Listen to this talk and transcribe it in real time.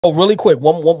Oh, really quick,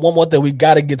 one more thing. We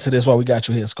got to get to this while we got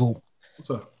you here, Scoop. What's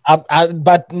up?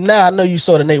 But now I know you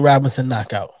saw the Nate Robinson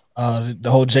knockout. The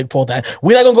whole Jake Paul thing.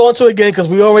 We're not gonna go into it again because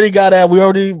we already got that. We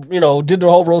already, did the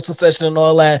whole roasting session and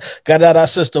all that. Got out our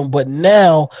system. But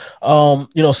now,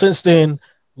 since then,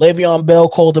 Le'Veon Bell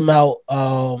called him out.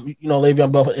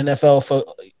 Le'Veon Bell for NFL for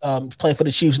playing for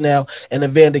the Chiefs now, and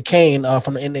Evander Kane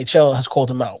from the NHL has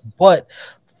called him out. But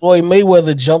Floyd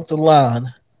Mayweather jumped the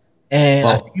line, and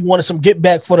I think he wanted some get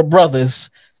back for the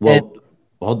brothers. Well,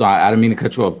 hold on. I didn't mean to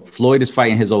cut you off. Floyd is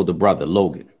fighting his older brother,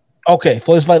 Logan. Okay,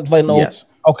 Floyd's fighting the yes.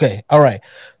 Okay, all right.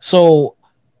 So,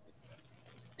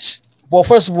 well,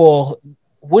 first of all,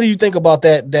 what do you think about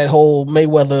that whole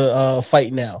Mayweather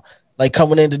fight now? Like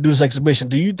coming in to do this exhibition.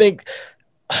 Do you think,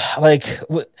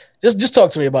 just talk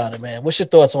to me about it, man. What's your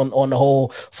thoughts on the whole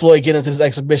Floyd getting into this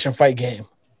exhibition fight game?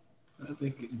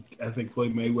 I think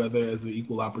Floyd Mayweather is an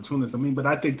equal opportunist. I mean, but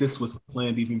I think this was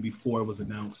planned even before it was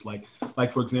announced. Like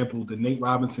for example, the Nate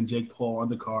Robinson, Jake Paul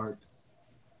undercard,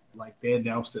 like they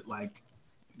announced it like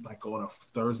on a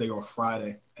Thursday or a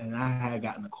Friday, and I had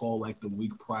gotten a call like the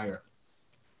week prior,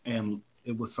 and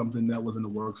it was something that was in the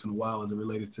works in a while as it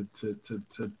related to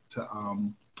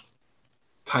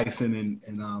Tyson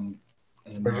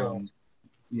and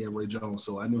Ray Jones.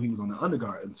 So I knew he was on the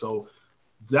undercard, and so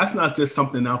that's not just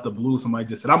something out the blue. Somebody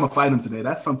just said, "I'm gonna fight him today."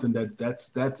 That's something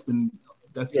that's been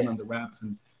under wraps,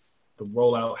 and the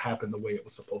rollout happened the way it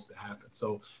was supposed to happen.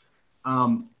 So,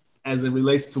 as it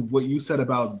relates to what you said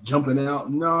about jumping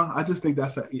out, no, I just think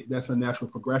that's a natural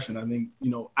progression. I think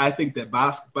I think that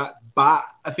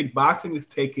boxing is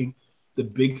taking the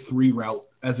big three route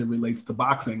as it relates to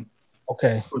boxing.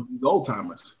 Okay, for the old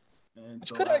timers. Which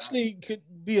so could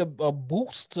be a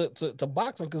boost to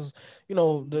boxing because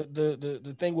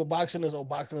the thing with boxing is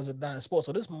boxing is a dying sport.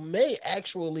 So this may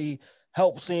actually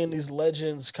help seeing these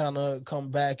legends kind of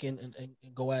come back and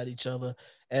go at each other.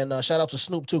 And shout out to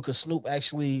Snoop too, because Snoop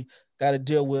actually got to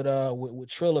deal with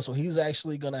Triller, so he's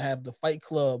actually gonna have the Fight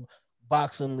Club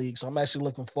boxing league. So I'm actually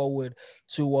looking forward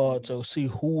to see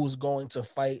who's going to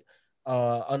fight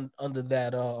under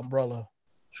that umbrella.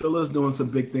 Triller's doing some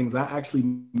big things. I actually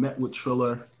met with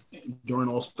Triller during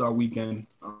All-Star Weekend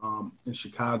in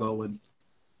Chicago, and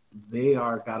they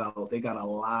got a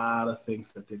lot of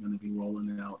things that they're going to be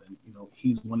rolling out. And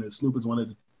Snoop is one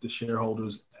of the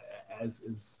shareholders, as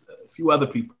is a few other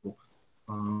people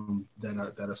that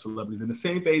are celebrities. In the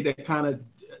same way that kind of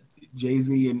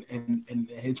Jay-Z and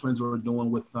his friends were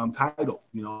doing with Tidal,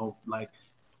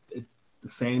 it's the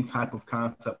same type of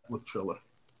concept with Triller.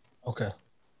 Okay.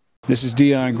 This is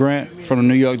Deion Grant from the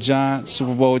New York Giants,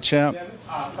 Super Bowl champ,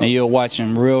 and you're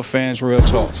watching Real Fans, Real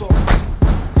Talk.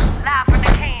 Live from the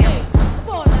can.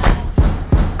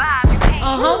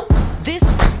 This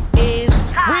is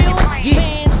Real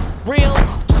Fans, Real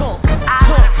Talk.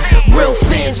 Real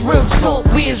Fans, Real Talk.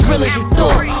 We as real as you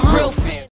thought. Real